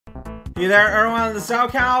Hey there, everyone, this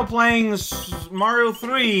is Cow playing Mario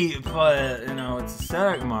 3, but, you know, it's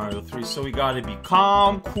ascetic Mario 3, so we gotta be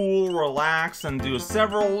calm, cool, relax, and do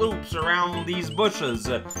several loops around these bushes.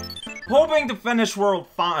 Hoping to finish World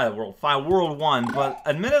 1, but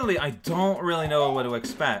admittedly, I don't really know what to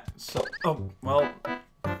expect. So, oh, well,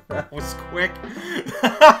 that was quick.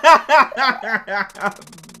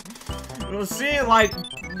 See, like,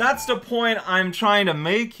 that's the point I'm trying to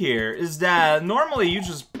make here, is that normally you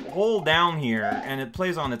just hold down here and it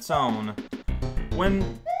plays on its own.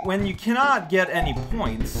 When you cannot get any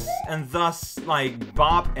points, and thus, like,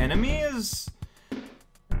 bop enemies,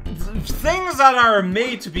 things that are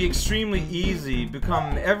made to be extremely easy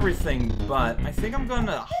become everything but. I think I'm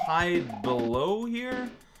gonna hide below here.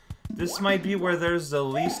 This might be where there's the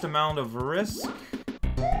least amount of risk.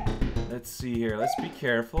 Let's see here. Let's be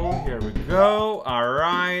careful. Here we go.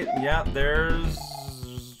 Alright. Yeah, there's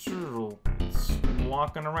turtle. It's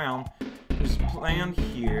walking around. There's a plan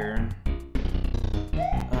here.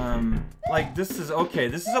 Like, this is okay.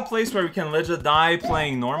 This is a place where we can legit die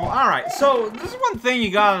playing normal. Alright, so this is one thing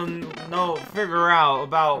you gotta figure out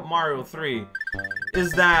about Mario 3.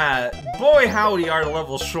 Is that, boy howdy, are the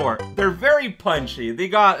levels short. They're very punchy. They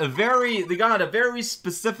got a very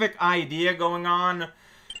specific idea going on.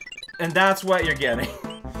 And that's what you're getting.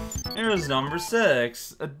 Here's number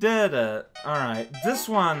 6. I did it. Alright, this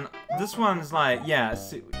one's like, yeah,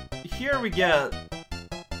 see, here we get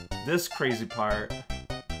this crazy part.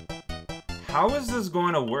 How is this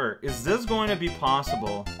going to work? Is this going to be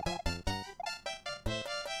possible?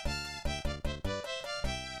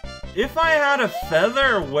 If I had a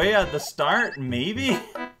feather way at the start, maybe?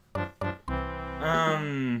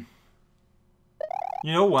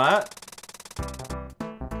 You know what?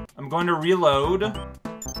 I'm going to reload,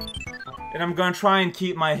 and I'm going to try and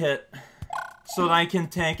keep my hit, so that I can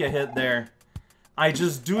tank a hit there. I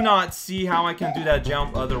just do not see how I can do that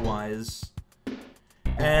jump otherwise.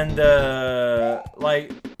 And,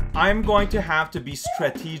 like, I'm going to have to be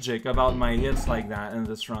strategic about my hits like that in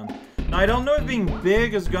this run. Now, I don't know if being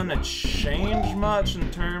big is gonna change much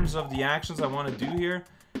in terms of the actions I want to do here.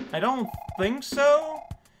 I don't think so.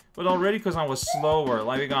 But already, because I was slower,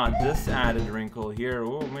 like we got this added wrinkle here.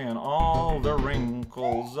 Oh man, all the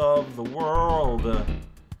wrinkles of the world.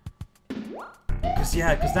 Cause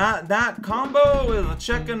that combo with the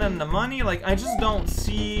chicken and the money, like, I just don't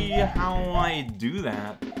see how I do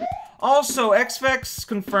that. Also, XFX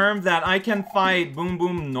confirmed that I can fight Boom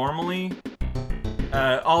Boom normally.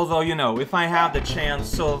 Although, you know, if I have the chance,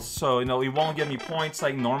 so you know, he won't give me points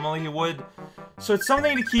like normally he would. So it's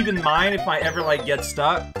something to keep in mind if I ever, like, get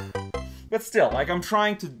stuck. But still, like, I'm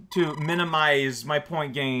trying to minimize my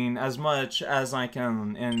point gain as much as I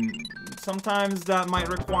can, and sometimes that might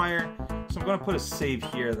require... So I'm gonna put a save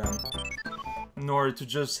here, then, in order to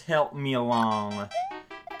just help me along.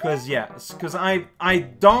 Because, yes, because I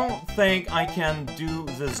don't think I can do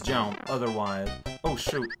this jump otherwise. Oh,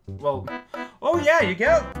 shoot. Well... Oh yeah, you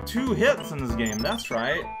get 2 hits in this game, that's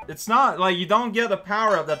right. It's not like you don't get a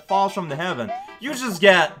power-up that falls from the heaven. You just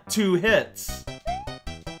get 2 hits.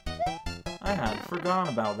 I had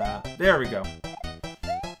forgotten about that. There we go.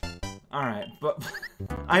 Alright, but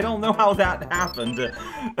I don't know how that happened.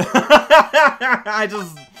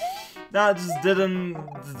 That just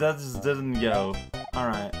didn't go.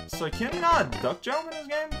 Alright, so can you not duck jump in this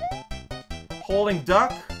game? Holding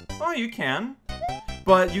duck? Oh, you can.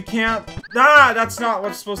 But you can't... Ah, that's not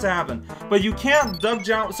what's supposed to happen. But you can't duck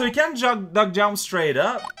jump... So you can duck jump straight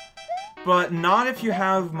up, but not if you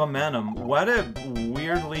have momentum. What a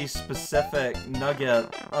weirdly specific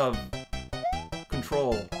nugget of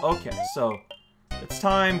control. Okay, so it's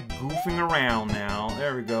time goofing around now.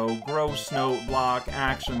 There we go. Gross note block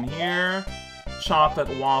action here. Chocolate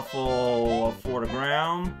waffle for the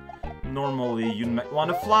ground. Normally, you might want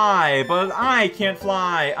to fly, but I can't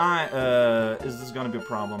fly. Is this gonna be a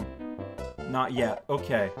problem? Not yet.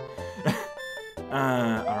 Okay.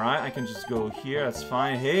 Alright, I can just go here. That's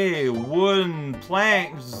fine. Hey, wooden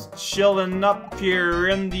planks chilling up here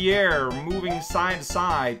in the air, moving side to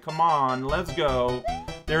side. Come on, let's go.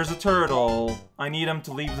 There's a turtle. I need him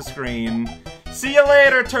to leave the screen. See you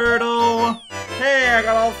later, turtle! Hey, I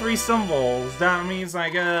got all 3 symbols. That means I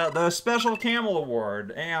get the special camel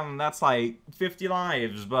award. And that's like 50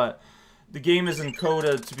 lives, but the game isn't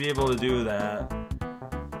coded to be able to do that.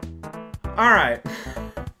 Alright.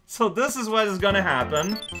 So this is what is gonna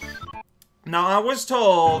happen. Now, I was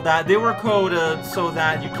told that they were coded so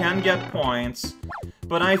that you can get points.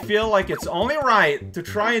 But I feel like it's only right to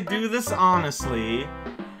try and do this honestly.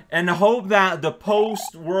 And hope that the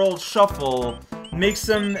post-World Shuffle makes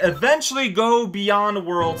them eventually go beyond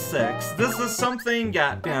World 6. This is something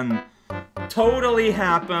that can totally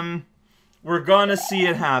happen. We're gonna see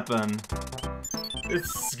it happen.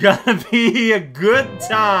 It's gonna be a good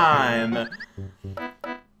time.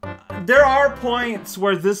 There are points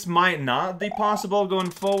where this might not be possible going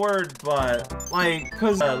forward, but, like,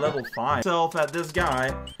 cause level 5 myself at this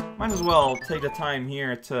guy, might as well take the time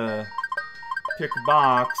here to pick a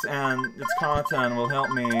box, and its content will help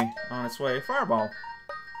me on its way. Fireball.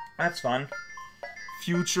 That's fun.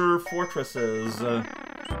 Future fortresses.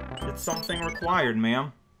 It's something required,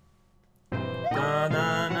 ma'am.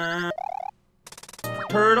 Da-na-na.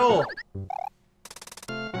 Turtle!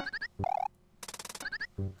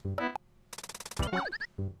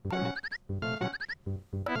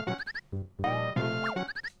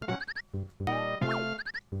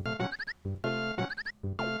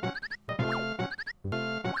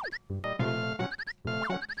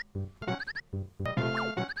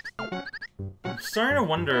 I'm starting to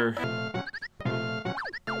wonder.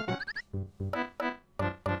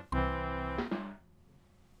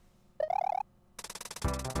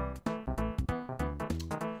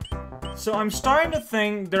 So I'm starting to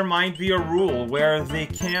think there might be a rule where they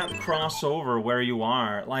can't cross over where you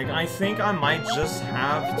are. Like, I think I might just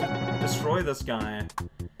have to destroy this guy.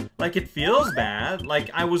 Like, it feels bad.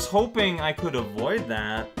 Like, I was hoping I could avoid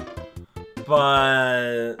that.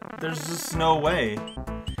 But there's just no way.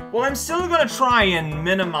 Well, I'm still gonna try and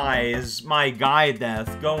minimize my guy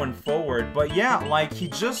death going forward. But yeah, like, he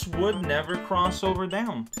just would never cross over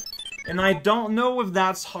down. And I don't know if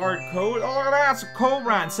that's hard code. Oh, that's a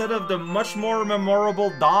Cobra instead of the much more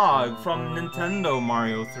memorable dog from Nintendo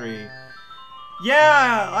Mario 3.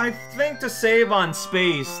 Yeah, I think to save on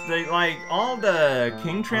space, they, like, all the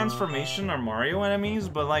King transformation are Mario enemies,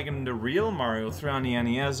 but, like, in the real Mario 3 on the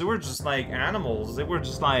NES, they were just, like, animals. They were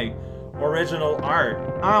just, like, original art.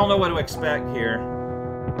 I don't know what to expect here.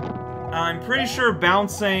 I'm pretty sure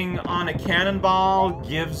bouncing on a cannonball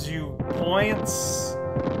gives you points.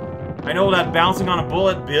 I know that bouncing on a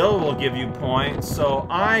bullet bill will give you points, so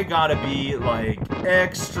I gotta be, like,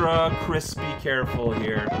 extra crispy careful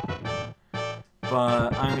here.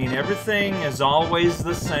 But, I mean, everything is always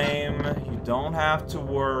the same. You don't have to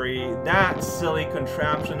worry. That silly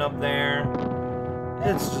contraption up there,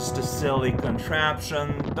 it's just a silly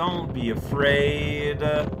contraption. Don't be afraid.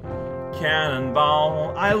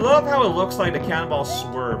 Cannonball. I love how it looks like the cannonball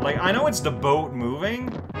swerve. Like, I know it's the boat moving,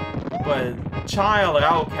 but Child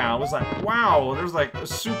Raocow was like, wow, there's like a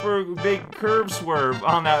super big curve swerve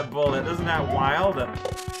on that bullet. Isn't that wild?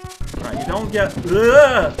 Alright, you don't get...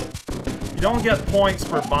 Ugh! You don't get points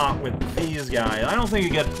per bot with these guys. I don't think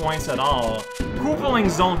you get points at all.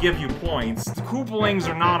 Koopalings don't give you points. The Koopalings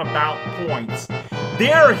are not about points.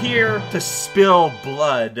 They're here to spill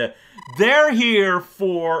blood. They're here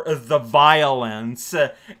for the violence,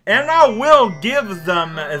 and I will give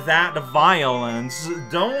them that violence,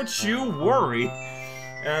 don't you worry.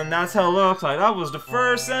 And that's how it looks like. That was the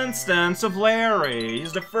first instance of Larry.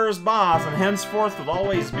 He's the first boss, and henceforth will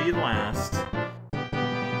always be last.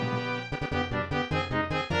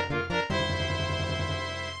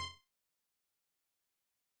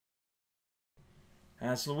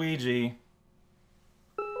 That's Luigi.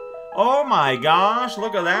 Oh my gosh,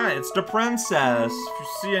 look at that. It's the princess. If you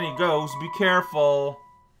see any ghosts, be careful.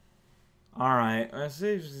 Alright, I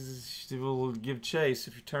see. We'll give chase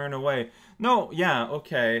if you turn away. No, yeah,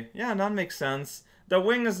 okay. Yeah, that makes sense. The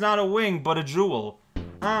wing is not a wing, but a jewel.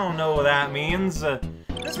 I don't know what that means.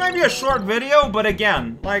 This might be a short video, but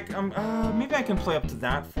again, like, maybe I can play up to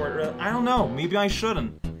that for, I don't know. Maybe I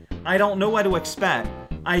shouldn't. I don't know what to expect.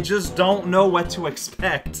 I just don't know what to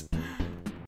expect.